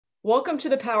Welcome to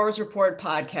the Powers Report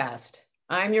podcast.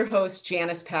 I'm your host,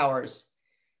 Janice Powers.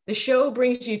 The show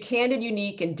brings you candid,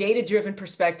 unique, and data-driven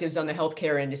perspectives on the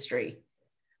healthcare industry.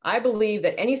 I believe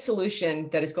that any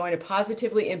solution that is going to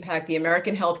positively impact the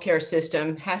American healthcare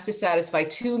system has to satisfy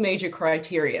two major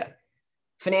criteria: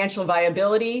 financial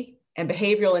viability and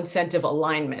behavioral incentive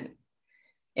alignment.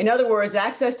 In other words,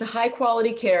 access to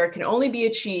high-quality care can only be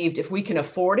achieved if we can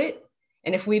afford it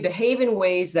and if we behave in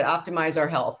ways that optimize our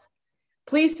health.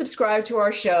 Please subscribe to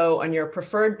our show on your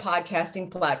preferred podcasting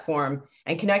platform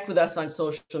and connect with us on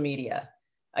social media.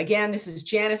 Again, this is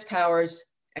Janice Powers,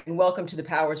 and welcome to the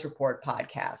Powers Report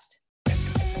podcast.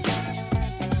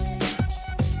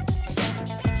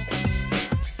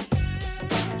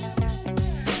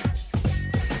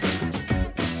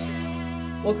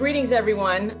 Well, greetings,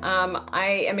 everyone.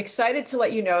 I am excited to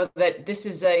let you know that this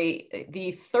is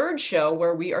the third show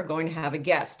where we are going to have a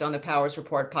guest on the Powers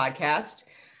Report podcast.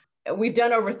 We've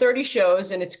done over 30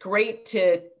 shows, and it's great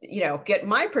to, get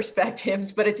my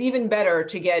perspectives, but it's even better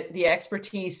to get the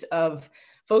expertise of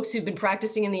folks who've been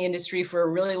practicing in the industry for a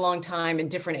really long time in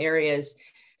different areas.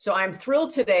 So I'm thrilled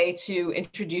today to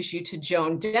introduce you to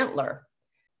Joan Dentler.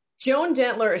 Joan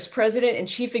Dentler is President and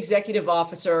Chief Executive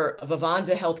Officer of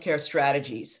Avanza Healthcare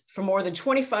Strategies. For more than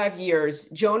 25 years,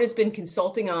 Joan has been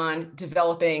consulting on,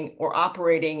 developing, or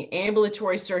operating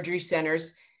ambulatory surgery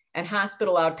centers and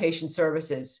hospital outpatient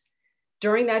services.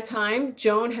 During that time,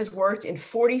 Joan has worked in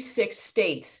 46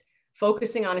 states,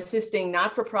 focusing on assisting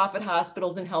not-for-profit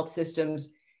hospitals and health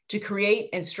systems to create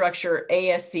and structure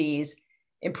ASCs,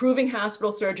 improving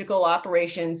hospital surgical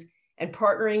operations, and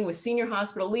partnering with senior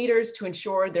hospital leaders to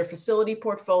ensure their facility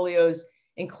portfolios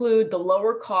include the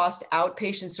lower cost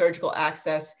outpatient surgical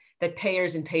access that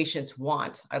payers and patients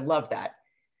want. I love that.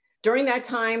 During that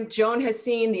time, Joan has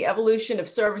seen the evolution of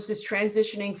services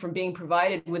transitioning from being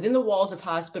provided within the walls of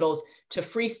hospitals to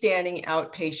freestanding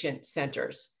outpatient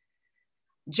centers.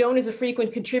 Joan is a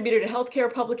frequent contributor to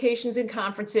healthcare publications and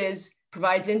conferences,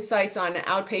 provides insights on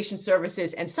outpatient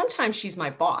services, and sometimes she's my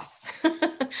boss.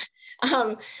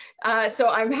 So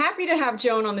I'm happy to have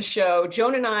Joan on the show.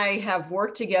 Joan and I have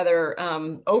worked together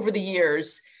over the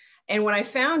years. And when I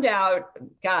found out,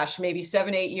 maybe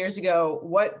 7-8 years ago,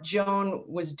 what Joan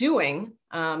was doing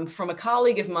from a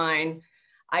colleague of mine,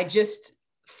 I just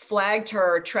flagged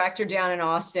her, tracked her down in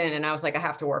Austin, and I was like, I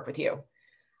have to work with you.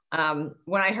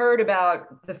 When I heard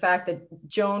about the fact that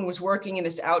Joan was working in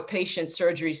this outpatient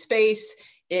surgery space,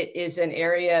 it is an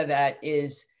area that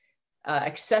is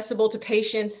accessible to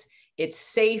patients. It's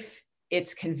safe,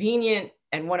 it's convenient,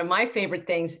 and one of my favorite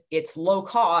things, it's low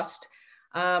cost.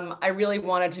 I really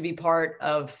wanted to be part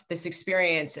of this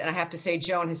experience. And I have to say,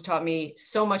 Joan has taught me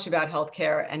so much about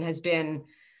healthcare and has been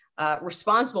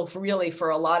responsible for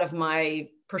a lot of my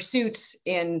pursuits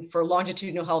for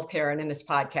longitudinal healthcare and in this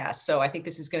podcast. So I think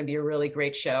this is going to be a really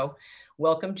great show.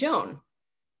 Welcome, Joan.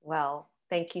 Well,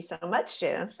 thank you so much,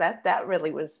 Janice. That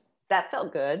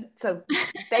felt good. So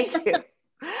thank you.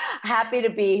 Happy to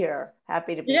be here.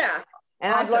 Yeah.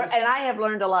 And awesome. I have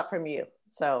learned a lot from you.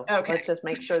 So okay. Let's just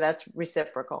make sure that's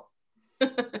reciprocal.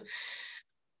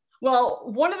 Well,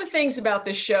 one of the things about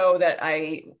this show that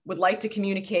I would like to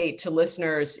communicate to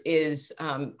listeners is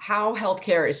how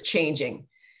healthcare is changing.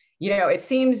 It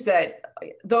seems that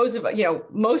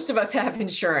most of us have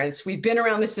insurance. We've been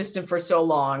around the system for so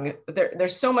long.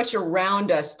 There's so much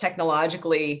around us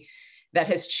technologically that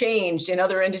has changed in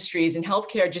other industries, and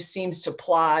healthcare just seems to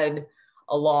plod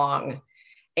along.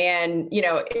 And,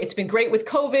 it's been great with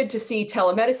COVID to see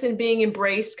telemedicine being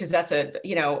embraced, because that's a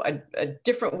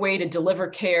different way to deliver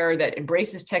care that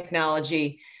embraces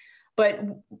technology. But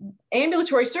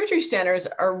ambulatory surgery centers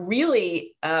are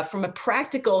really, from a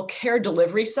practical care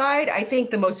delivery side, I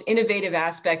think the most innovative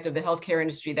aspect of the healthcare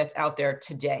industry that's out there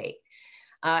today.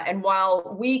 And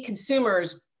while we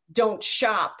consumers don't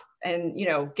shop and,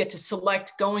 get to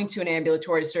select going to an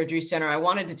ambulatory surgery center, I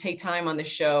wanted to take time on the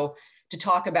show to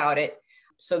talk about it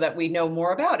so that we know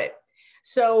more about it.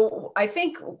 So I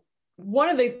think one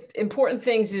of the important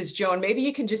things is, Joan, maybe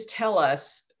you can just tell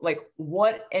us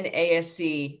what an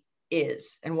ASC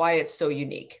is and why it's so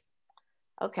unique.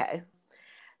 Okay.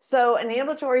 So an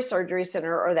ambulatory surgery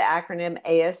center, or the acronym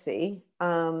ASC,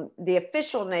 the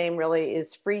official name really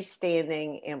is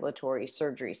Freestanding Ambulatory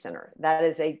Surgery Center. That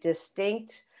is a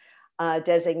distinct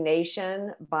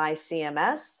designation by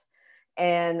CMS.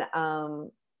 And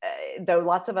though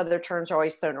lots of other terms are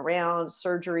always thrown around: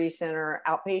 surgery center,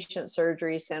 outpatient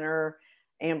surgery center,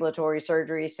 ambulatory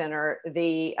surgery center,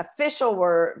 the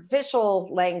official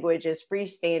language is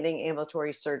Freestanding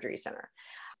Ambulatory Surgery Center.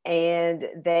 And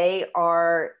they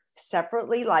are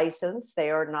separately licensed.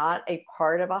 They are not a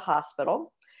part of a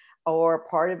hospital. or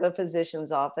part of a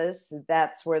physician's office.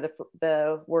 That's where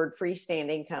the word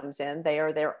freestanding comes in. They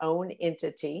are their own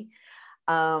entity.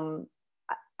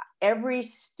 Every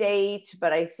state,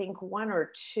 but I think one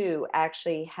or two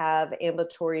actually have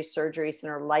ambulatory surgery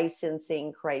center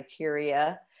licensing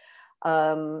criteria.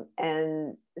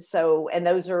 And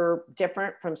those are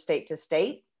different from state to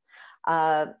state.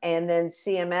 And then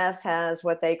CMS has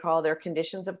what they call their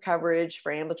conditions of coverage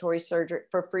for ambulatory surgery,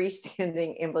 for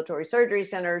freestanding ambulatory surgery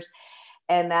centers.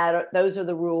 And those are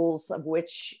the rules of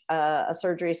which a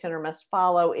surgery center must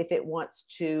follow if it wants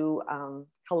to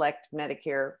collect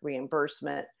Medicare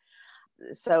reimbursement.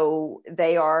 So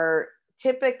they are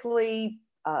typically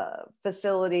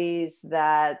facilities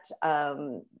that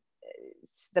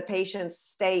the patients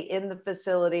stay in the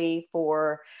facility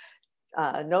for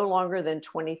no longer than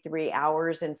 23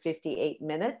 hours and 58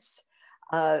 minutes.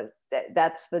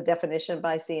 That's the definition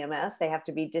by CMS. They have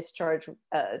to be discharged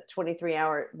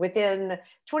within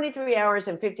 23 hours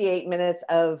and 58 minutes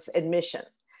of admission.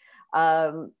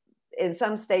 In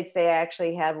some states, they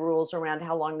actually have rules around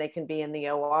how long they can be in the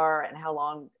OR and how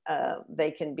long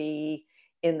they can be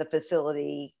in the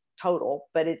facility total.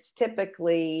 But it's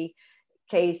typically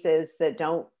cases that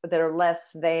are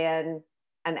less than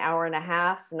an hour and a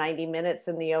half, 90 minutes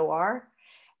in the OR,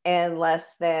 and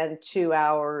less than 2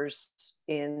 hours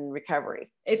in recovery.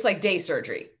 It's like day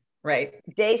surgery, right?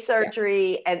 Day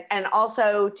surgery, yeah. and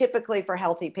also typically for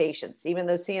healthy patients, even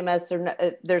though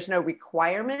CMS, there's no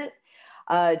requirement,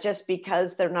 just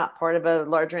because they're not part of a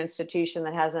larger institution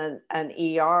that has an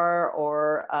ER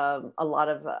or a lot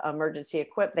of emergency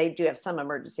equipment. They do have some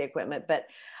emergency equipment, but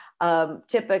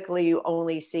typically you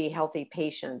only see healthy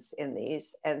patients in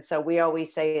these. And so we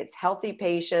always say it's healthy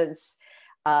patients,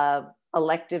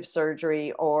 elective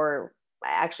surgery, or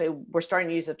actually we're starting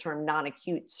to use the term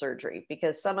non-acute surgery,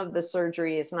 because some of the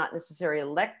surgery is not necessarily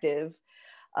elective,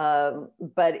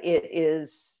 but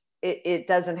it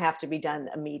doesn't have to be done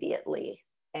immediately.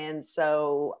 And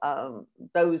so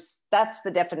that's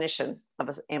the definition of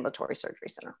an ambulatory surgery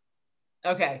center.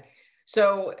 Okay.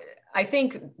 So I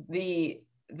think the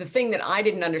thing that I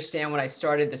didn't understand when I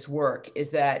started this work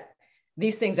is that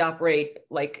these things operate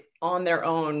like on their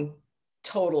own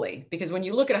totally. Because when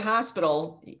you look at a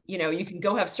hospital, you can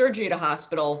go have surgery at a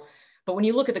hospital, but when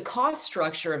you look at the cost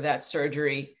structure of that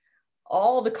surgery,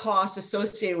 all the costs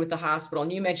associated with the hospital,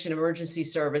 and you mentioned emergency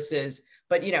services,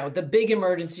 but the big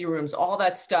emergency rooms, all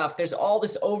that stuff, there's all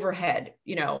this overhead,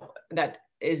 that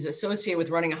is associated with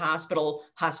running a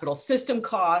hospital system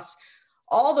costs.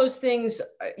 All those things,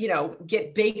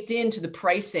 get baked into the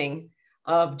pricing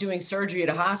of doing surgery at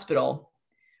a hospital.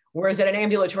 Whereas at an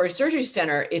ambulatory surgery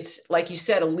center, it's, like you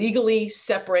said, a legally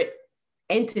separate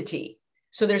entity.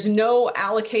 So there's no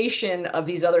allocation of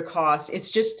these other costs.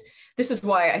 It's just, this is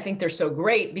why I think they're so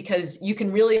great, because you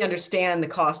can really understand the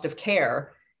cost of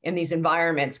care in these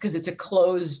environments, because it's a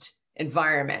closed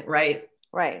environment, right?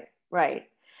 Right.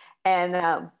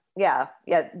 And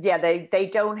they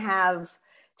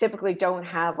typically don't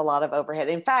have a lot of overhead.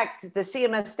 In fact, the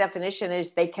CMS definition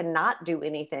is they cannot do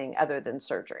anything other than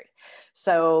surgery.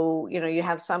 So, you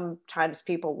have sometimes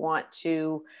people want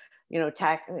to,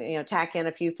 tack in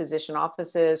a few physician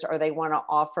offices, or they want to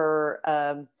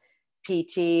offer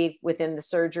PT within the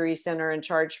surgery center and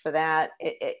charge for that.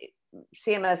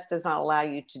 CMS does not allow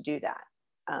you to do that.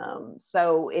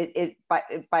 So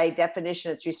by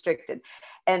definition, it's restricted.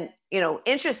 And,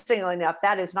 interestingly enough,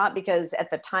 that is not because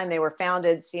at the time they were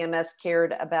founded, CMS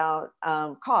cared about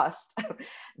cost.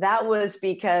 That was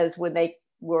because when they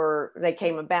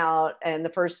came about, and the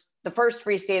first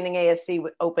freestanding ASC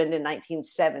opened in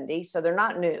 1970. So they're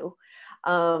not new.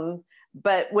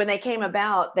 But when they came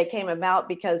about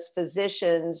because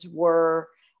physicians were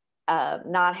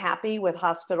not happy with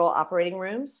hospital operating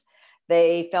rooms.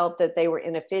 They felt that they were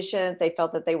inefficient. They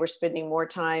felt that they were spending more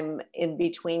time in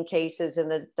between cases in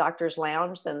the doctor's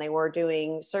lounge than they were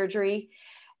doing surgery.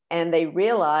 And they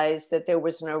realized that there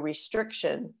was no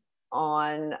restriction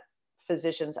on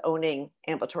physicians owning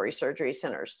ambulatory surgery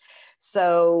centers.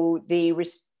 So a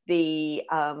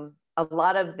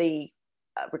lot of the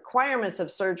requirements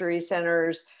of surgery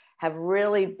centers have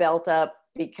really built up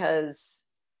because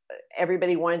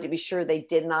everybody wanted to be sure they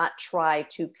did not try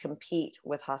to compete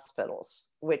with hospitals,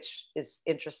 which is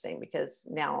interesting because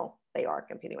now they are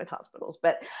competing with hospitals.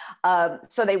 But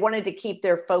so they wanted to keep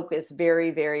their focus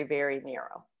very, very, very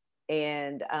narrow,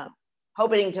 and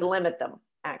hoping to limit them,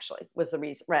 actually, was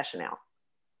the rationale.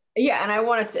 Yeah. And I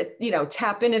wanted to,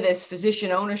 tap into this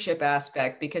physician ownership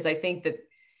aspect, because I think that,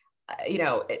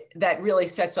 that really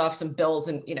sets off some bells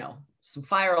and, some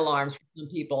fire alarms for some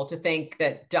people to think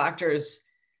that doctors,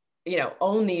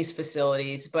 own these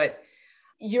facilities. But,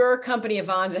 your company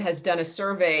Avanza has done a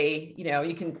survey.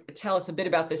 You can tell us a bit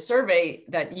about this survey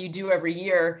that you do every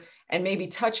year and maybe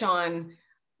touch on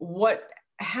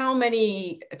how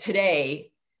many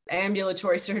today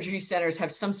ambulatory surgery centers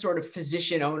have some sort of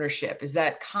physician ownership. Is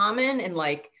that common? And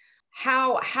like,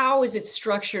 how is it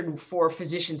structured for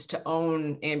physicians to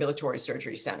own ambulatory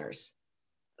surgery centers?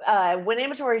 When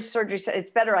ambulatory surgery, it's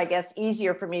better, I guess,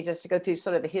 easier for me just to go through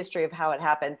sort of the history of how it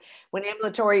happened. When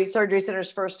ambulatory surgery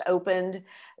centers first opened,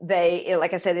 they,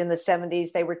 like I said, in the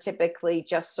 70s, they were typically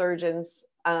just surgeons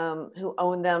who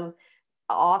owned them,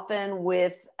 often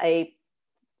with a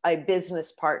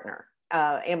business partner,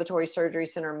 ambulatory surgery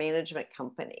center management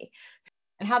company.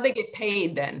 And how they get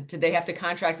paid then? Did they have to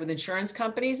contract with insurance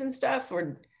companies and stuff?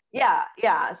 Or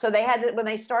Yeah. So they had to, when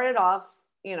they started off,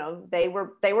 they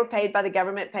were paid by the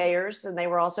government payers, and they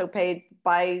were also paid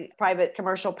by private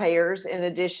commercial payers, in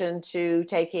addition to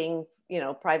taking,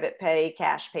 private pay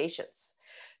cash patients.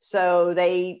 So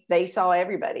they saw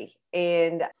everybody,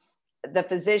 and the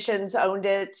physicians owned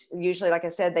it. Usually, like I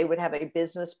said, they would have a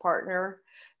business partner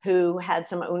who had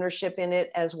some ownership in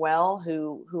it as well,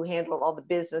 who handled all the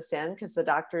business end, because the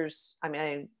doctors,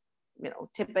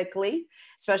 typically,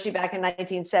 especially back in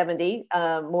 1970,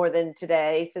 more than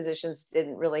today, physicians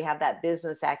didn't really have that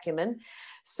business acumen.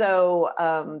 So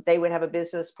they would have a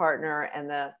business partner, and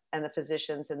the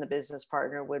physicians and the business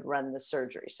partner would run the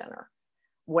surgery center.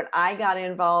 When I got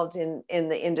involved in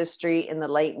the industry in the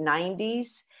late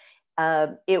 90s,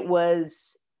 it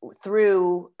was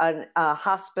through a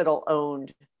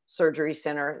hospital-owned surgery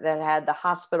center that had the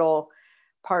hospital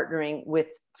partnering with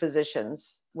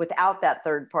physicians without that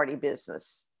third-party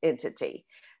business entity.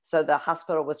 So the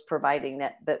hospital was providing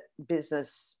that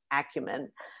business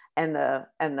acumen and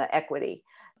the equity.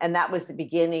 And that was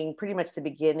pretty much the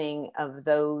beginning of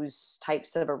those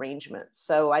types of arrangements.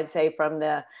 So I'd say from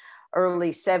the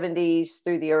early 70s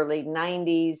through the early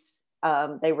 90s,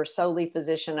 they were solely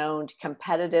physician-owned,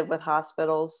 competitive with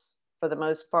hospitals for the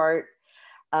most part,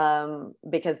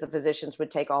 because the physicians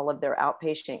would take all of their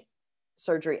outpatient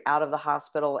surgery out of the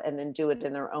hospital and then do it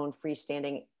in their own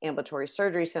freestanding ambulatory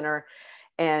surgery center.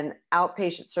 And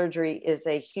outpatient surgery is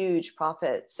a huge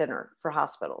profit center for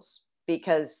hospitals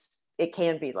because it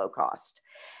can be low cost.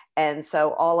 And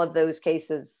so all of those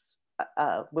cases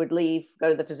would go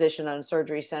to the physician-owned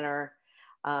surgery center.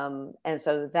 And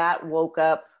so that woke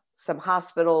up some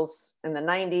hospitals in the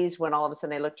 90s, when all of a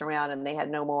sudden they looked around and they had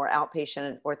no more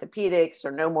outpatient orthopedics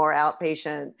or no more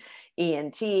outpatient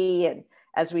ENT. And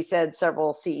as we said,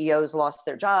 several CEOs lost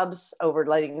their jobs over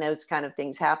letting those kind of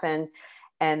things happen.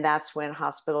 And that's when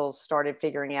hospitals started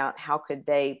figuring out how could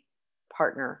they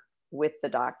partner with the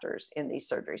doctors in these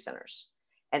surgery centers.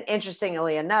 And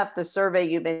interestingly enough, the survey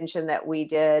you mentioned that we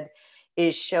did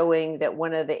is showing that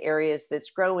one of the areas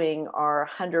that's growing are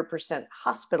 100%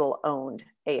 hospital-owned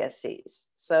ASCs.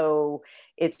 So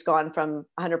it's gone from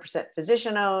 100%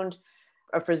 physician-owned,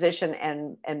 or physician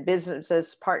and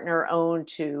businesses partner-owned,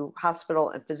 to hospital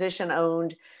and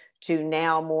physician-owned, to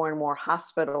now more and more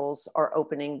hospitals are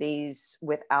opening these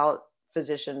without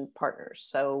physician partners.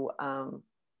 So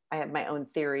I have my own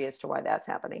theory as to why that's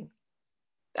happening.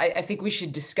 I think we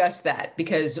should discuss that,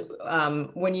 because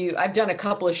I've done a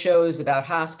couple of shows about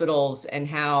hospitals and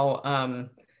how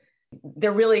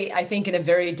they're really, I think, in a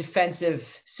very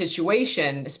defensive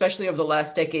situation, especially over the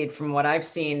last decade. From what I've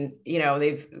seen,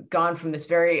 they've gone from this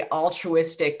very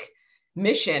altruistic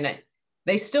mission.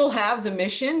 They still have the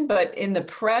mission, but in the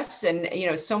press and,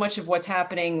 so much of what's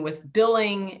happening with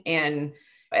billing, and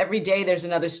every day there's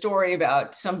another story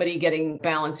about somebody getting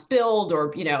balance billed,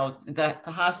 or, the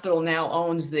hospital now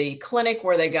owns the clinic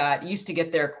where they used to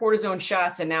get their cortisone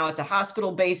shots, and now it's a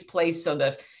hospital-based place. So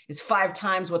it's 5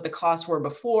 times what the costs were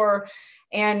before.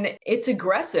 And it's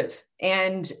aggressive.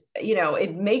 And,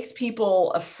 it makes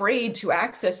people afraid to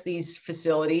access these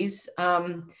facilities.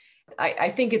 I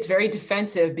think it's very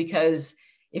defensive, because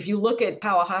if you look at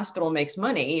how a hospital makes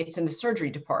money, it's in the surgery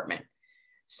department.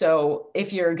 So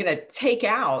if you're going to take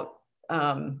out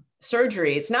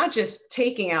surgery, it's not just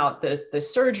taking out the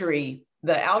surgery,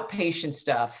 the outpatient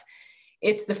stuff.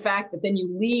 It's the fact that then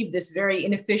you leave this very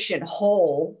inefficient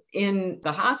hole in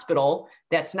the hospital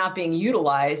that's not being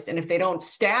utilized. And if they don't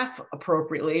staff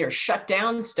appropriately or shut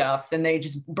down stuff, then they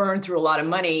just burn through a lot of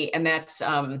money. And that's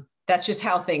just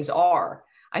how things are.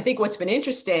 I think what's been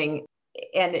interesting,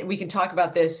 and we can talk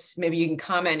about this, maybe you can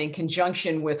comment in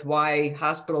conjunction with why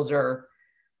hospitals are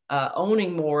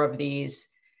owning more of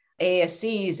these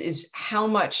ASCs, is how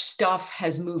much stuff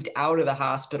has moved out of the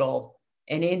hospital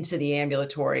and into the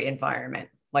ambulatory environment.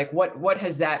 Like what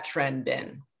has that trend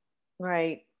been?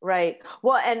 Right.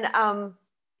 Well, and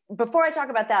before I talk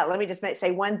about that, let me just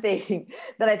say one thing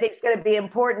that I think is going to be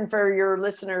important for your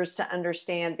listeners to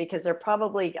understand, because they're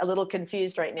probably a little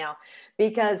confused right now,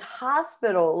 because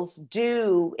hospitals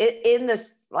do in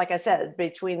this, like I said,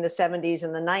 between the 70s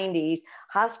and the 90s,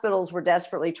 hospitals were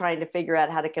desperately trying to figure out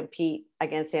how to compete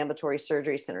against ambulatory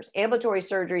surgery centers. Ambulatory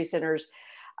surgery centers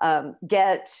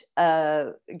get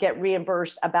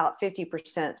reimbursed about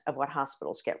 50% of what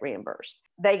hospitals get reimbursed.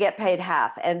 They get paid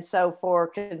half. And so for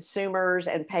consumers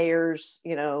and payers,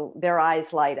 you know, their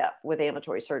eyes light up with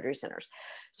ambulatory surgery centers.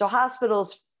 So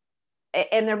hospitals,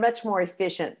 and they're much more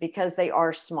efficient because they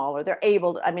are smaller. They're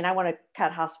able to, I mean, I want to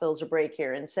cut hospitals a break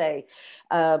here and say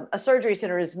a surgery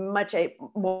center is much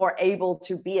more able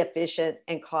to be efficient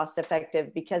and cost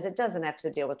effective because it doesn't have to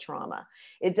deal with trauma.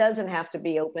 It doesn't have to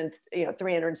be open, you know,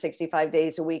 365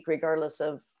 days a week, regardless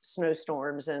of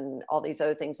snowstorms and all these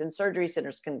other things. And surgery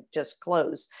centers can just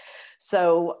close.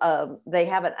 So they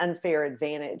have an unfair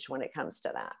advantage when it comes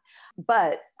to that.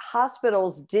 But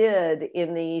hospitals did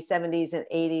in the 70s and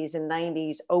 80s and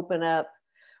 90s open up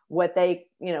what they,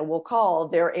 you know, will call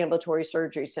their ambulatory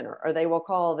surgery center, or they will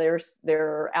call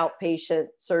their outpatient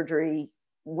surgery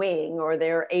wing, or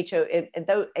their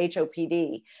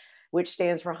HOPD, which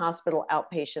stands for hospital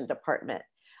outpatient department.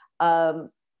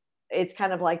 It's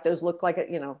kind of like those look like an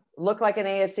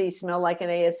ASC, smell like an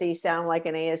ASC, sound like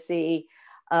an ASC.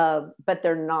 But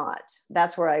they're not.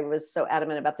 That's where I was so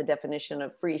adamant about the definition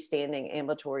of freestanding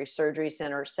ambulatory surgery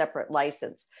center, separate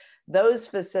license. Those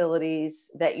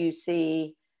facilities that you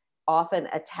see often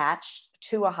attached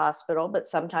to a hospital, but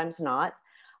sometimes not,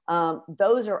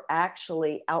 those are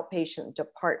actually outpatient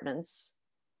departments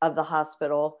of the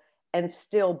hospital and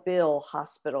still bill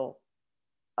hospital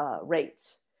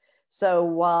rates. So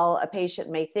while a patient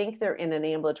may think they're in an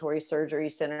ambulatory surgery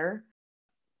center,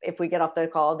 if we get off the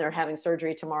call and they're having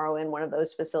surgery tomorrow in one of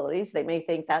those facilities, they may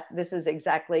think that this is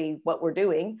exactly what we're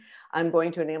doing. I'm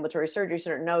going to an ambulatory surgery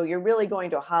center. No, you're really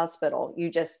going to a hospital. You're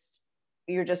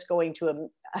just going to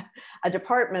a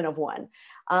department of one.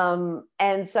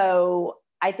 And so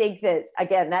I think that,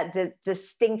 again, that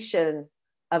distinction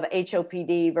of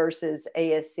HOPD versus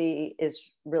ASC is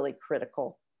really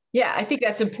critical. Yeah, I think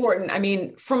that's important. I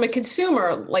mean, from a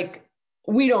consumer, like,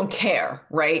 we don't care,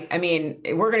 right? I mean,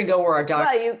 we're going to go where our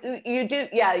doctor. Well, you do.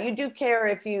 Yeah, you do care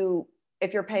if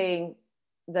you're paying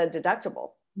the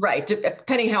deductible. Right.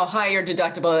 Depending how high your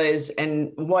deductible is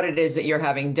and what it is that you're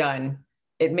having done,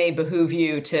 it may behoove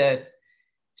you to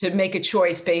make a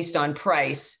choice based on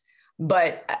price.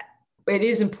 But it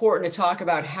is important to talk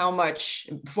about how much,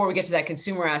 before we get to that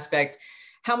consumer aspect,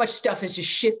 how much stuff has just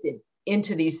shifted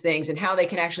into these things and how they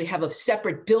can actually have a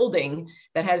separate building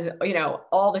that has, you know,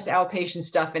 all this outpatient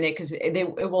stuff in it, because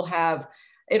it'll have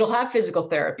physical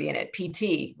therapy in it,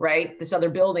 PT, right? This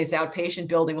other building, this outpatient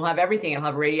building, will have everything. It'll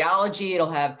have radiology. It'll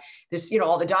have this, you know,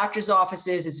 all the doctor's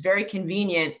offices. It's very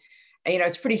convenient. And, you know,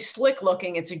 it's pretty slick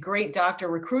looking. It's a great doctor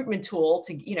recruitment tool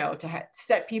to, you know, to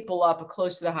set people up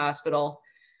close to the hospital.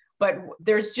 But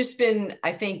there's just been,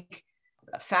 I think,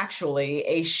 factually,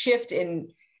 a shift in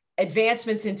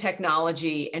advancements in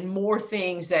technology and more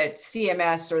things that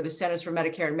CMS, or the Centers for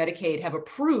Medicare and Medicaid, have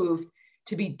approved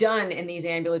to be done in these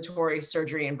ambulatory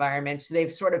surgery environments.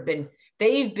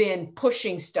 They've been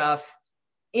pushing stuff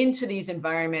into these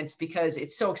environments because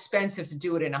it's so expensive to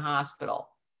do it in a hospital.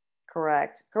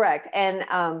 Correct. And,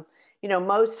 you know,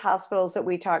 most hospitals that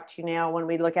we talk to now, when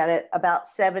we look at it, about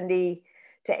 70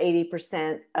 to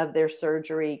 80% of their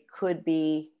surgery could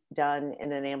be done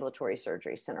in an ambulatory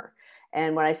surgery center.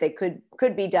 And when I say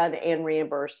could be done and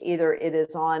reimbursed, either it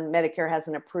is on, Medicare has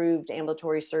an approved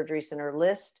ambulatory surgery center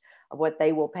list of what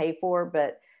they will pay for,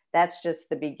 but that's just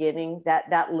the beginning.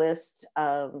 That list,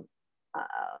 I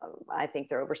think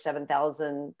there are over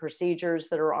 7,000 procedures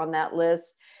that are on that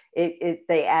list.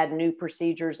 They add new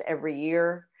procedures every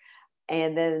year.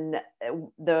 And then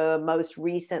the most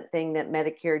recent thing that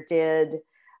Medicare did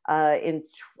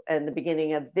in the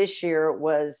beginning of this year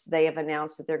was they have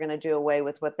announced that they're going to do away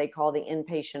with what they call the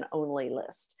inpatient only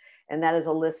list. And that is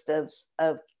a list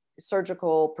of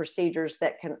surgical procedures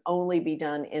that can only be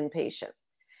done inpatient.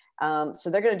 So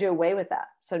they're going to do away with that.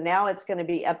 So now it's going to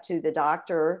be up to the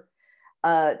doctor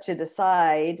to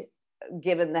decide,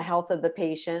 given the health of the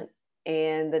patient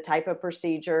and the type of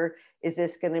procedure,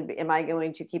 am I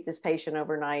going to keep this patient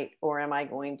overnight, or am I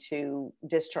going to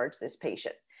discharge this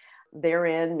patient?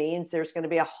 Therein means there's going to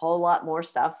be a whole lot more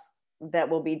stuff that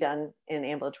will be done in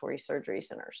ambulatory surgery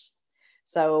centers.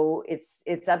 So it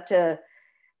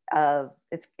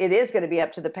is going to be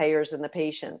up to the payers and the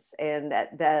patients. And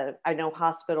that I know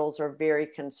hospitals are very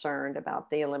concerned about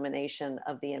the elimination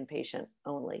of the inpatient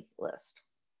only list.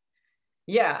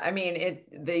 Yeah, I mean,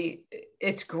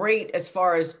 it's great as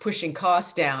far as pushing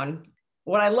costs down.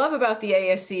 What I love about the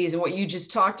ASCs and what you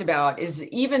just talked about is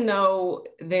even though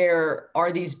there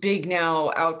are these big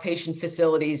now outpatient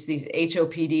facilities, these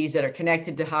HOPDs that are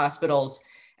connected to hospitals,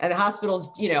 and the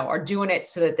hospitals, are doing it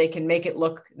so that they can make it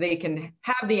look, they can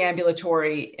have the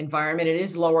ambulatory environment. It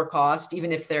is lower cost,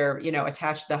 even if they're,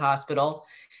 attached to the hospital.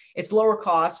 It's lower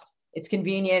cost. It's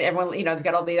convenient. Everyone, they've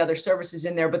got all the other services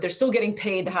in there, but they're still getting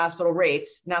paid the hospital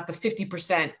rates, not the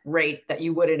 50% rate that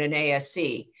you would in an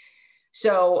ASC.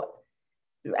 So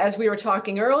as we were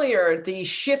talking earlier, the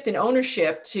shift in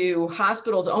ownership to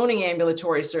hospitals owning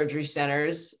ambulatory surgery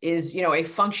centers is, a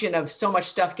function of so much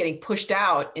stuff getting pushed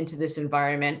out into this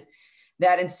environment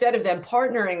that instead of them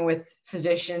partnering with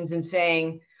physicians and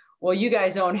saying, well, you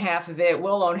guys own half of it,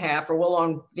 we'll own half, or we'll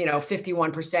own,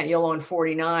 51%, you'll own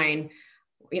 49.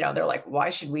 They're like, why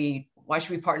should we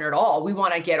partner at all? We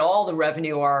want to get all the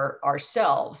revenue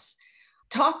ourselves.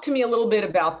 Talk to me a little bit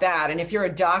about that. And if you're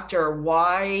a doctor,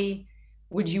 why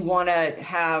would you want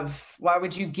to why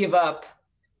would you give up,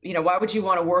 why would you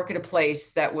want to work at a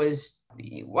place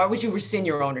why would you rescind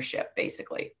your ownership,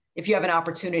 basically, if you have an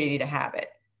opportunity to have it?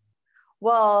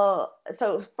 Well,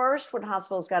 so first, when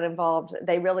hospitals got involved,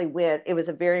 they really it was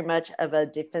a very much of a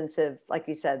defensive, like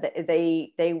you said,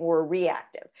 they were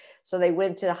reactive. So they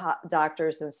went to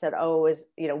doctors and said, oh,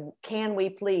 can we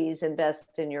please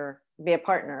invest in be a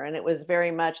partner? And it was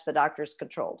very much the doctors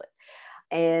controlled it.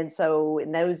 And so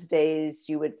in those days,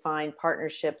 you would find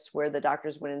partnerships where the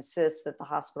doctors would insist that the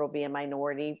hospital be a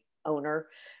minority owner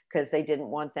because they didn't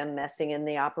want them messing in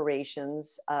the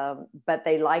operations. But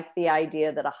they liked the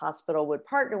idea that a hospital would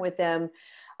partner with them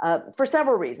for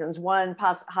several reasons. One,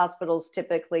 hospitals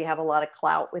typically have a lot of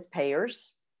clout with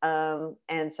payers.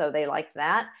 And so they liked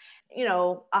that.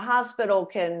 A hospital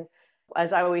can,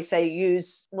 as I always say,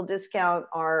 we'll discount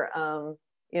our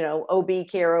OB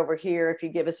care over here if you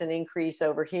give us an increase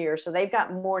over here. So they've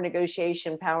got more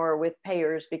negotiation power with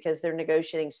payers because they're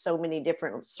negotiating so many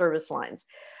different service lines.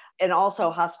 And also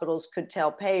hospitals could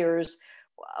tell payers,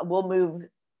 we'll move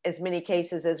as many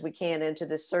cases as we can into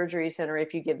this surgery center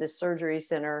if you give this surgery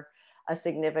center a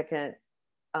significant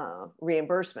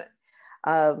reimbursement.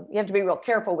 You have to be real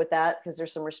careful with that because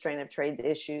there's some restraint of trade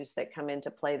issues that come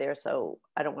into play there. So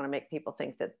I don't want to make people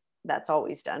think that that's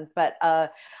always done. But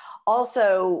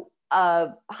also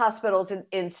hospitals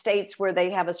in states where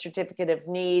they have a certificate of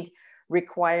need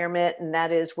requirement, and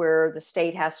that is where the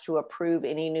state has to approve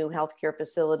any new healthcare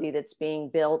facility that's being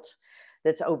built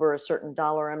that's over a certain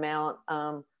dollar amount.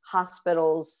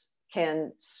 Hospitals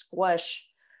can squash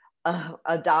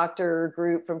a doctor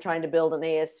group from trying to build an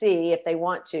ASC if they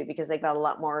want to, because they've got a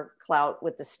lot more clout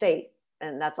with the state,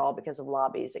 and that's all because of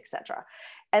lobbies, et cetera.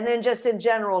 And then just in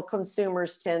general,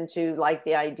 consumers tend to like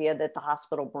the idea that the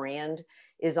hospital brand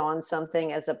is on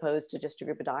something as opposed to just a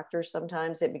group of doctors.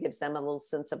 Sometimes it gives them a little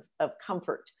sense of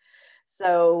comfort.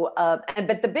 So,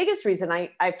 but the biggest reason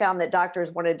I found that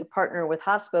doctors wanted to partner with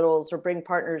hospitals or bring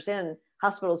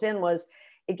hospitals in was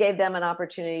it gave them an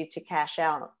opportunity to cash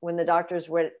out. When the doctors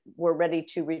were ready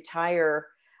to retire,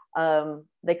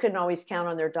 they couldn't always count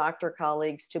on their doctor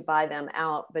colleagues to buy them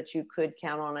out, but you could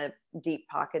count on a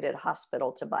deep-pocketed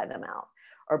hospital to buy them out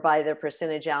or buy their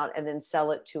percentage out and then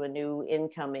sell it to a new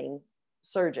incoming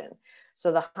surgeon.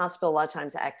 So the hospital a lot of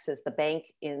times acts as the bank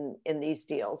in these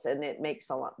deals, and it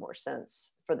makes a lot more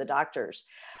sense for the doctors.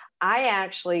 I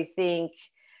actually think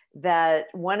that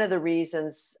one of the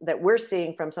reasons that we're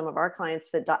seeing from some of our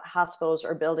clients that hospitals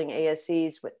are building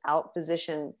ASCs without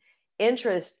physician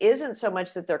interest isn't so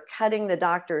much that they're cutting the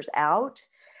doctors out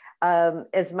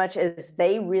as much as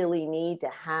they really need to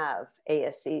have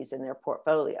ASCs in their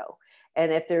portfolio.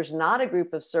 And if there's not a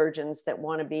group of surgeons that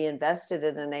want to be invested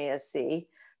in an ASC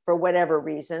for whatever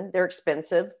reason, they're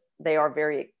expensive. They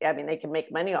can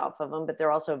make money off of them, but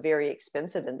they're also very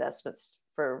expensive investments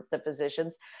for the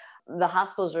physicians. The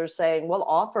hospitals are saying, we'll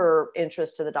offer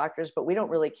interest to the doctors, but we don't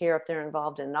really care if they're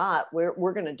involved or not.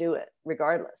 We're going to do it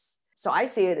regardless. So I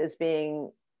see it as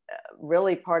being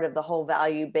really part of the whole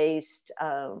value-based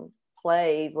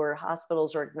play where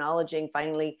hospitals are acknowledging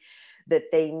finally that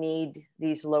they need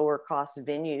these lower cost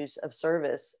venues of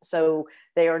service. So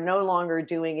they are no longer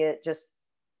doing it just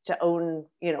to own,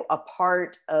 a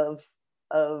part of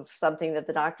something that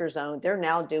the doctors own. They're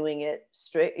now doing it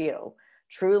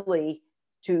truly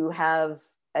to have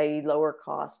a lower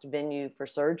cost venue for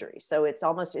surgery. So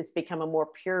it's become a more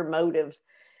pure motive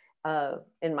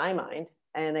in my mind,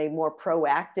 and a more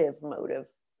proactive motive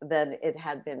than it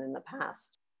had been in the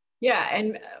past. Yeah,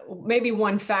 and maybe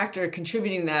one factor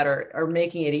contributing that or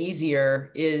making it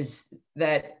easier is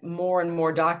that more and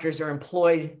more doctors are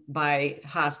employed by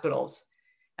hospitals.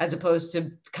 as opposed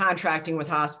to contracting with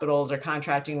hospitals or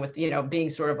contracting with, being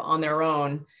sort of on their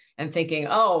own and thinking,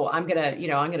 oh, I'm going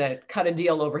to cut a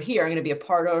deal over here. I'm going to be a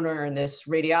part owner in this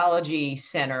radiology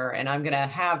center, and I'm going to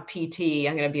have PT.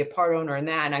 I'm going to be a part owner in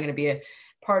that. And I'm going to be a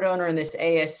part owner in this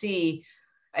ASC.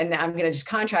 And I'm going to just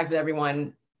contract with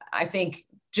everyone. I think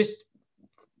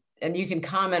and you can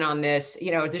comment on this,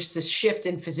 just this shift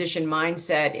in physician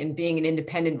mindset in being an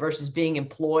independent versus being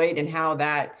employed, and how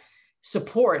that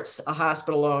supports a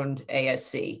hospital-owned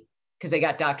ASC because they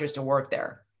got doctors to work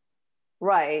there.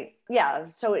 Right. Yeah.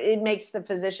 So it makes the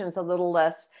physicians a little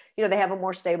less, they have a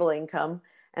more stable income.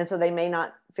 And so they may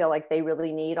not feel like they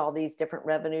really need all these different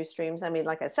revenue streams. I mean,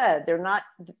 like I said,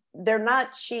 they're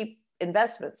not cheap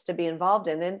investments to be involved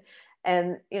in.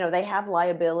 And they have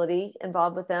liability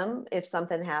involved with them if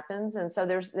something happens. And so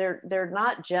they're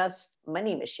not just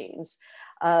money machines.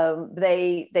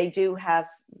 They do have,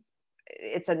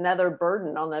 it's another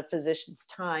burden on the physician's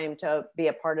time to be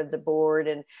a part of the board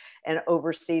and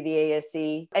oversee the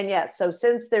ASC. And yes, so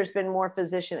since there's been more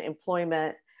physician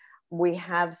employment, we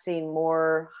have seen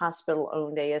more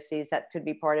hospital-owned ASCs that could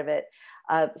be part of it.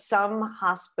 Some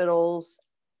hospitals,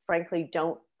 frankly,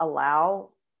 don't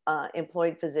allow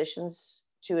employed physicians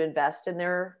to invest in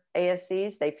their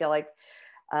ASCs. They feel like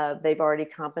they've already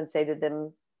compensated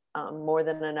them more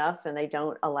than enough, and they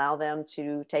don't allow them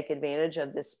to take advantage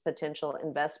of this potential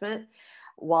investment,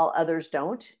 while others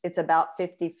don't. It's about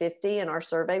 50-50 in our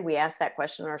survey. We asked that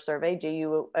question in our survey.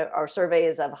 Our survey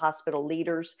is of hospital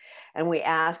leaders, and we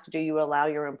asked, do you allow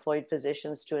your employed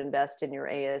physicians to invest in your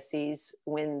ASCs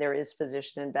when there is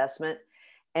physician investment?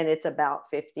 And it's about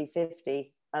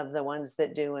 50-50 of the ones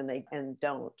that do and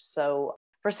don't. So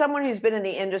for someone who's been in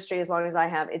the industry as long as I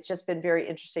have, it's just been very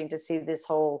interesting to see this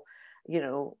whole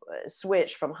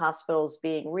switch from hospitals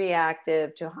being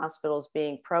reactive to hospitals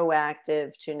being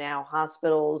proactive to now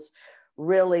hospitals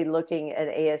really looking at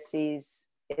ASCs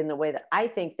in the way that I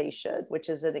think they should, which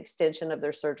is an extension of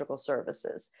their surgical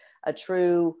services, a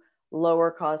true lower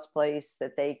cost place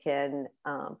that they can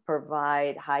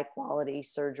provide high quality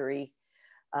surgery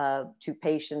to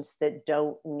patients that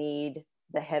don't need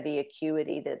the heavy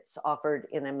acuity that's offered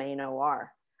in a main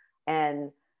OR.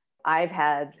 And I've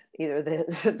had either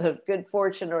the good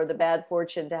fortune or the bad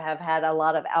fortune to have had a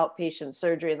lot of outpatient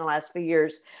surgery in the last few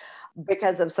years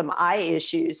because of some eye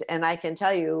issues. And I can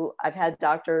tell you, I've had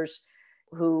doctors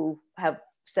who have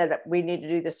said that we need to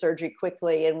do the surgery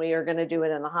quickly and we are going to do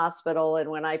it in the hospital. And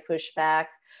when I push back,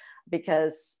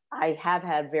 because I have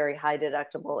had very high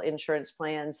deductible insurance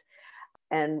plans,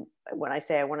 and when I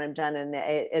say I want them done in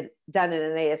an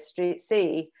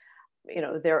ASC,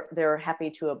 they're happy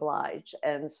to oblige.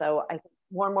 And so I think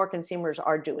more and more consumers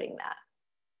are doing that.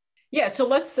 Yeah. So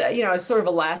let's, as sort of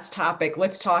a last topic,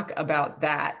 let's talk about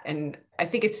that. And I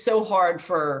think it's so hard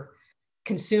for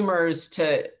consumers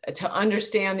to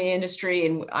understand the industry.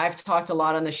 And I've talked a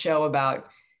lot on the show about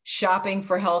shopping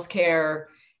for healthcare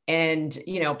and,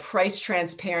 price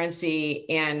transparency.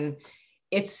 And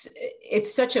it's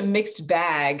such a mixed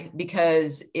bag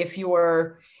because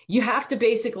you have to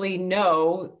basically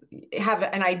have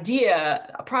an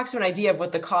approximate idea of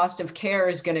what the cost of care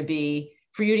is going to be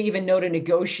for you to even know to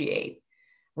negotiate,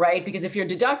 right? Because if your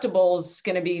deductible is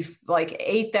going to be like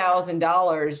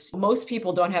 $8,000, most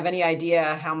people don't have any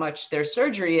idea how much their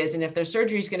surgery is. And if their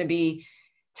surgery is going to be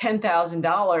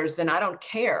 $10,000, then I don't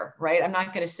care, right? I'm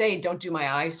not going to say, don't do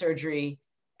my eye surgery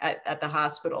at the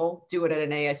hospital, do it at an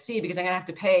ASC, because I'm going to have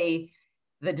to pay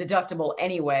the deductible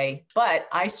anyway, but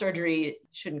eye surgery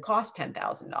shouldn't cost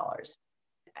 $10,000.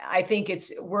 I think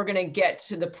we're going to get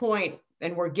to the point,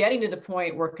 and we're getting to the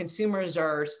point where consumers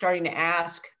are starting to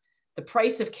ask the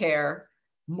price of care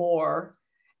more,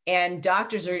 and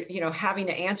doctors are, having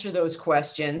to answer those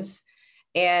questions.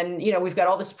 And, we've got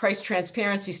all this price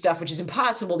transparency stuff, which is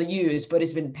impossible to use, but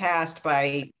has been passed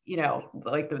by,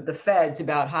 like the feds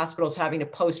about hospitals having to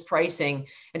post pricing.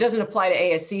 It doesn't apply to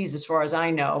ASCs as far as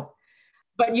I know.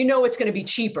 But it's going to be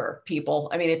cheaper, people.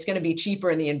 I mean, it's going to be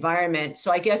cheaper in the environment.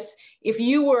 So I guess if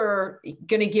you were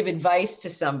going to give advice to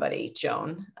somebody,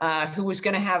 Joan, who was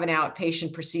going to have an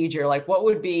outpatient procedure, like what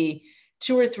would be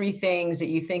 2 or 3 things that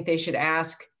you think they should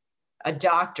ask a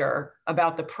doctor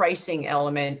about the pricing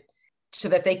element so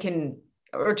that they can,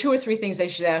 or 2 or 3 things they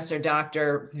should ask their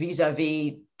doctor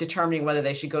vis-a-vis determining whether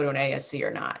they should go to an ASC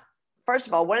or not? first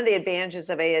of all, one of the advantages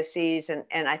of ASCs,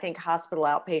 and I think hospital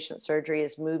outpatient surgery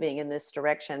is moving in this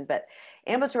direction, but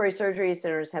ambulatory surgery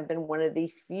centers have been one of the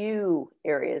few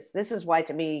areas. This is why,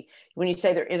 to me, when you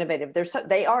say they're innovative,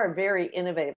 they are very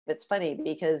innovative. It's funny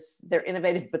because they're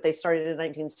innovative, but they started in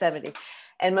 1970.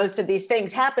 And most of these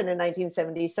things happened in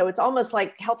 1970. So it's almost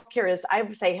like healthcare is, I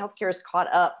would say healthcare is caught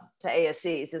up to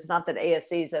ASCs. It's not that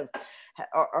ASCs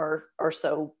are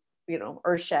so,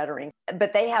 earth shattering,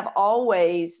 but they have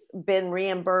always been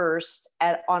reimbursed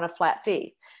on a flat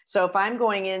fee. So if I'm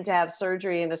going in to have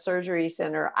surgery in a surgery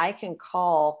center, I can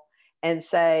call and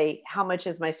say, how much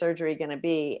is my surgery going to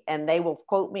be? And they will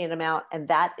quote me an amount. And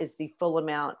that is the full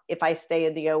amount. If I stay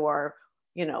in the OR,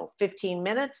 15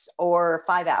 minutes or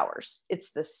 5 hours,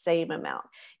 it's the same amount.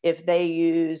 If they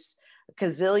use a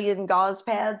gazillion gauze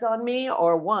pads on me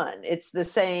or one, it's the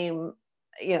same,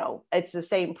 it's the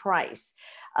same price.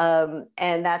 And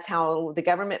that's how the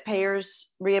government payers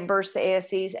reimburse the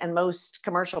ASCs, and most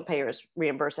commercial payers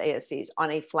reimburse ASCs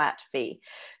on a flat fee,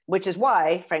 which is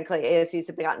why, frankly, ASCs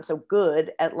have gotten so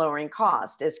good at lowering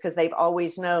cost, is because they've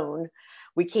always known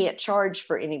we can't charge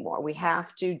for any more. We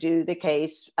have to do the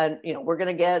case, and we're going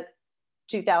to get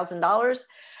 $2,000.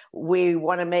 We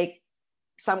want to make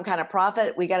some kind of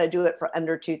profit. We got to do it for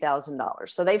under $2,000.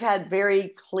 So they've had very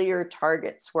clear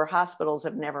targets where hospitals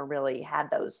have never really had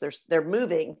those. They're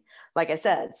moving, like I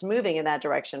said, it's moving in that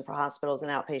direction for hospitals and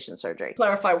outpatient surgery.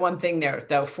 Clarify one thing there,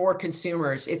 though, for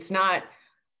consumers. It's not,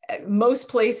 most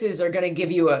places are going to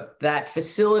give you that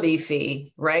facility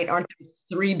fee, right? Aren't there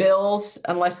 3 bills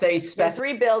unless they specify?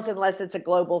 3 bills unless it's a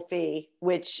global fee,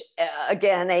 which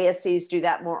again, ASCs do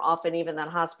that more often even than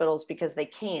hospitals because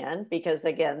again,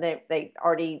 they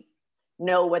already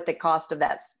know what the cost of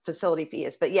that facility fee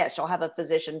is. But yes, you'll have a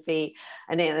physician fee,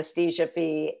 an anesthesia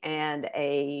fee, and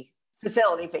a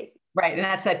facility fee. Right. And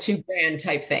that's that $2,000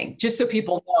 type thing, just so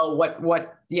people know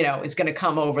what is going to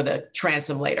come over the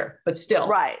transom later, but still.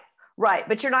 Right.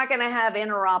 But you're not going to have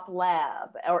interop lab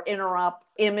or interop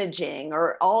imaging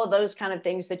or all of those kind of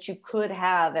things that you could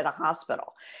have at a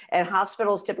hospital. And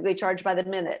hospitals typically charge by the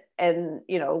minute, and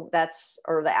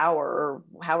or the hour, or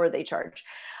however they charge.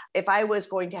 If I was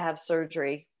going to have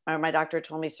surgery, or my doctor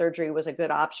told me surgery was a good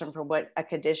option for what a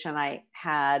condition I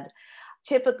had,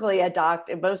 typically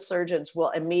most surgeons will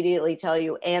immediately tell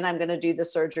you, and I'm going to do the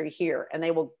surgery here, and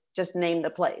they will just name the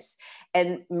place.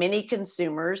 And many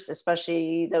consumers,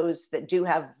 especially those that do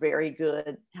have very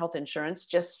good health insurance,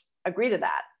 just agree to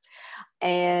that.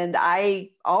 And I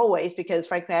always, because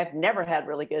frankly, I've never had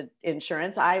really good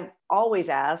insurance, I always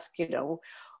ask,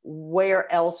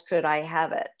 where else could I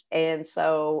have it? And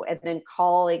then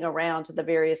calling around to the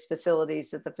various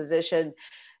facilities that the physician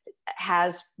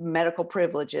has medical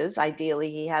privileges.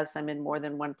 Ideally, he has them in more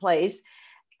than one place,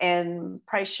 and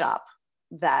price shop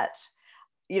that.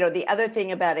 The other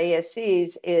thing about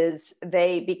ASCs is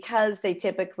because they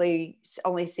typically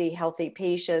only see healthy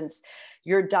patients,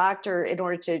 your doctor, in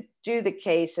order to do the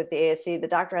case at the ASC, the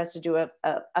doctor has to do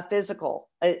a physical.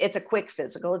 It's a quick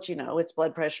physical. It's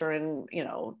blood pressure and,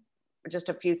 just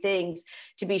a few things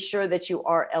to be sure that you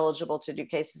are eligible to do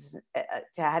cases,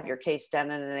 to have your case done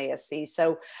in an ASC.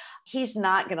 So he, she are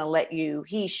not going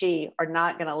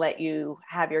to let you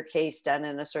have your case done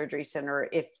in a surgery center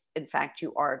if, in fact,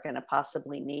 you are going to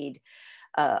possibly need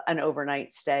an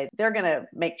overnight stay. They're going to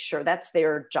make sure that's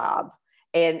their job.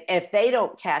 And if they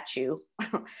don't catch you,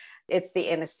 it's the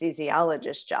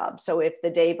anesthesiologist's job. So if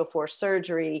the day before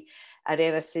surgery, an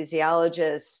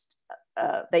anesthesiologist,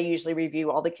 they usually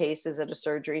review all the cases at a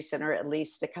surgery center at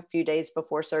least a few days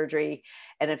before surgery.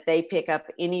 And if they pick up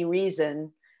any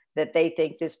reason that they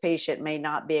think this patient may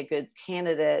not be a good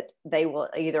candidate, they will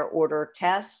either order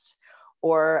tests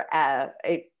or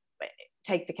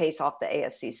take the case off the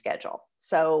ASC schedule.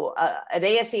 So an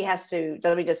ASC has to,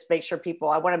 let me just make sure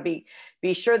I want to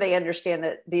be sure they understand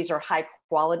that these are high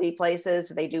quality places.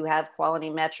 They do have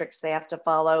quality metrics they have to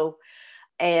follow.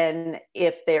 And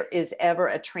if there is ever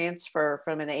a transfer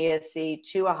from an ASC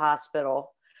to a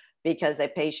hospital because a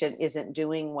patient isn't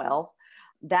doing well,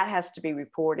 that has to be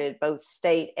reported both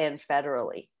state and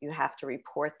federally. You have to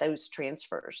report those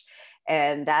transfers.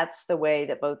 And that's the way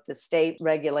that both the state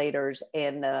regulators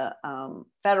and the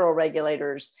federal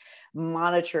regulators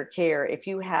monitor care. If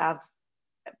you have,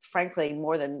 frankly,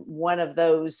 more than one of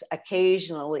those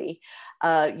occasionally,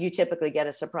 you typically get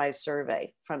a surprise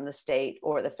survey from the state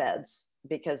or the feds,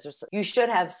 because you should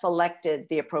have selected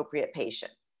the appropriate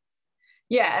patient.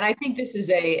 Yeah, and I think this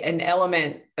is an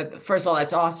element, first of all,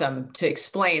 that's awesome to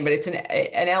explain, but it's an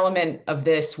element of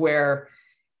this where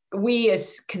we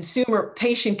as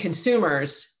patient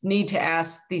consumers need to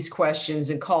ask these questions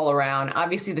and call around.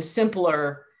 Obviously, the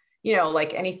simpler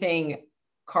like anything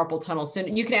carpal tunnel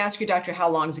syndrome, you can ask your doctor, how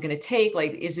long is it going to take?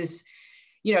 Like, is this,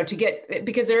 to get,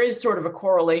 because there is sort of a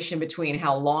correlation between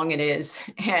how long it is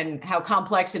and how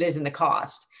complex it is in the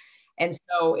cost. And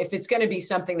so if it's going to be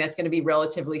something that's going to be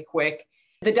relatively quick,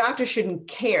 the doctor shouldn't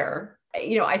care.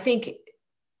 I think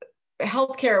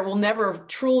healthcare will never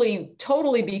truly,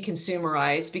 totally be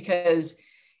consumerized, because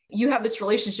you have this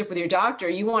relationship with your doctor.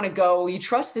 You want to go, you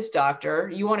trust this doctor,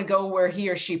 you want to go where he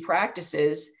or she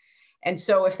practices. And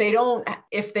so if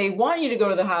they want you to go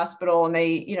to the hospital and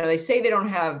they say they don't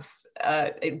have,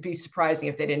 it'd be surprising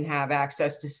if they didn't have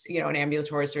access to, an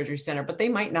ambulatory surgery center, but they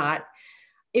might not.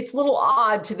 It's a little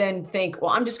odd to then think,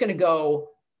 well, I'm just going to go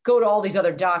to all these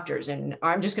other doctors, and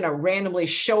I'm just going to randomly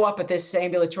show up at this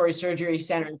ambulatory surgery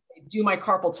center and do my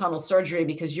carpal tunnel surgery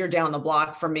because you're down the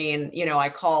block from me. And, I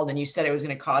called and you said it was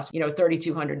going to cost,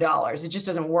 $3,200. It just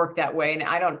doesn't work that way.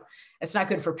 And it's not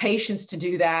good for patients to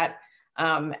do that.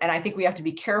 And I think we have to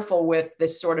be careful with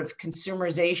this sort of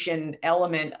consumerization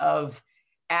element of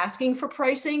asking for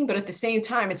pricing, but at the same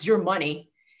time, it's your money.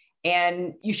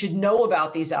 And you should know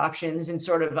about these options and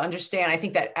sort of understand. I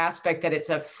think that aspect that it's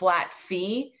a flat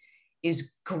fee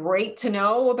is great to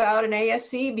know about an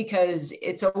ASC, because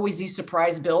it's always these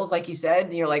surprise bills. Like you said,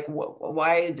 and you're like,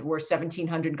 why were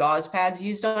 1,700 gauze pads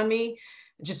used on me?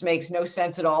 It just makes no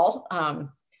sense at all.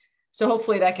 So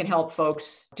hopefully that can help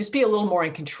folks just be a little more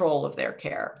in control of their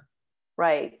care.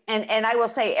 Right. And I will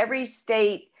say every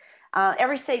state's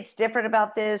different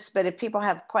about this, but if people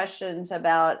have questions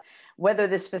about whether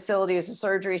this facility is a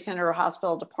surgery center or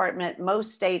hospital department,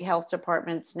 most state health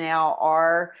departments now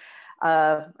are,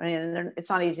 it's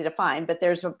not easy to find, but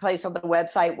there's a place on the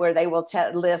website where they will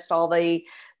list all the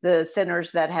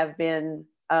centers that have been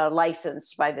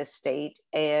licensed by the state.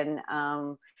 And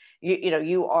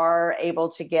you are able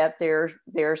to get their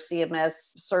CMS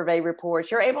survey reports.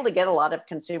 You're able to get a lot of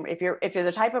consumer. If you're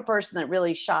the type of person that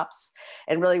really shops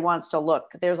and really wants to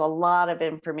look, there's a lot of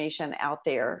information out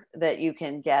there that you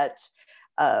can get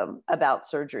about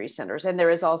surgery centers. And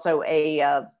there is also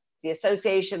the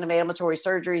Association of Ambulatory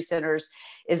Surgery Centers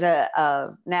is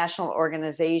a national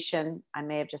organization. I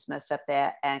may have just messed up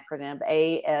that acronym,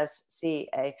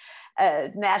 ASCA,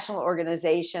 a national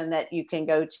organization that you can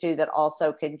go to that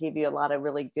also can give you a lot of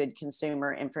really good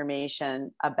consumer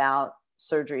information about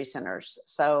surgery centers.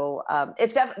 So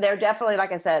they're definitely,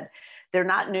 like I said, they're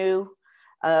not new.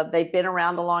 They've been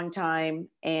around a long time.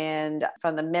 And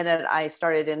from the minute I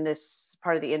started in this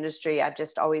part of the industry, I've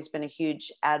just always been a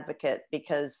huge advocate,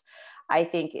 because I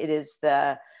think it is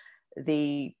the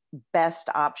best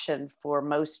option for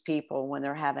most people when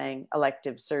they're having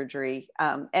elective surgery.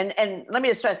 And let me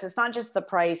just stress, it's not just the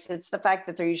price, it's the fact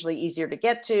that they're usually easier to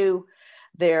get to.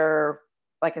 They're,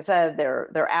 like I said,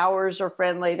 their hours are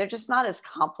friendly. They're just not as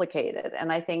complicated.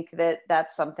 And I think that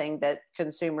that's something that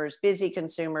busy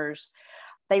consumers,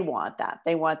 they want that.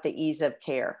 They want the ease of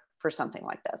care for something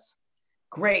like this.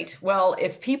 Great. Well,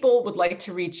 if people would like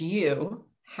to reach you,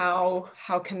 how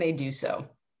can they do so?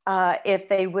 If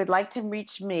they would like to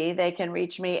reach me, they can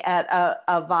reach me at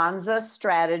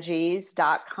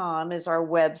avanzastrategies.com is our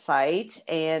website.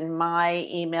 And my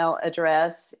email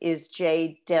address is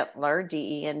jdentler,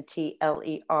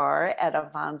 DENTLER, at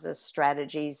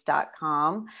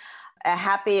avanzastrategies.com.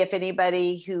 Happy if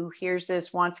anybody who hears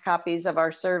this wants copies of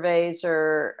our surveys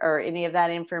or any of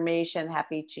that information,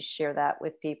 happy to share that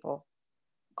with people.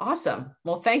 Awesome.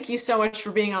 Well, thank you so much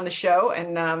for being on the show.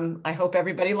 And I hope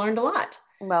everybody learned a lot.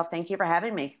 Well, thank you for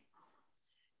having me.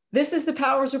 This is the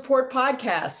Powers Report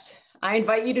podcast. I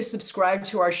invite you to subscribe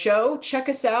to our show. Check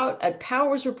us out at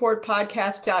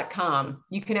powersreportpodcast.com.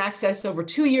 You can access over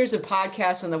 2 years of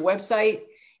podcasts on the website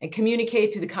and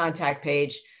communicate through the contact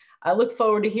page. I look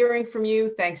forward to hearing from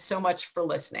you. Thanks so much for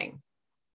listening.